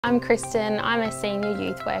I'm Kristen, I'm a senior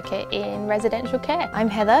youth worker in residential care. I'm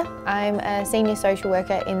Heather, I'm a senior social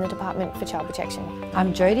worker in the Department for Child Protection.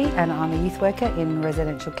 I'm Jodie and I'm a youth worker in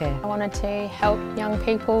residential care. I wanted to help young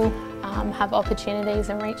people have opportunities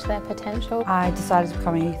and reach their potential. I decided to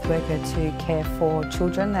become a youth worker to care for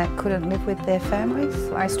children that couldn't live with their families.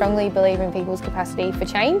 I strongly believe in people's capacity for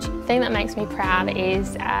change. The thing that makes me proud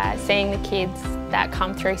is seeing the kids that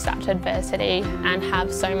come through such adversity and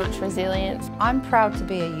have so much resilience. I'm proud to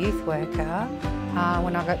be a youth worker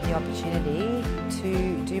when I got the opportunity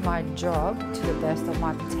to do my job to the best of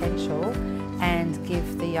my potential and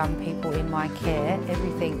give the young people in my care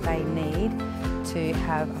everything they need to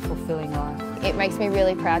have a fulfilling life. It makes me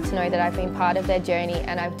really proud to know that I've been part of their journey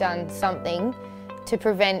and I've done something to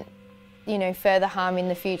prevent further harm in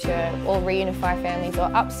the future, or reunify families, or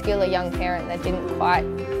upskill a young parent that didn't quite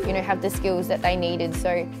have the skills that they needed.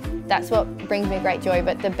 So that's what brings me great joy,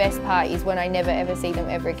 but the best part is when I never ever see them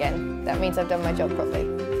ever again. That means I've done my job properly.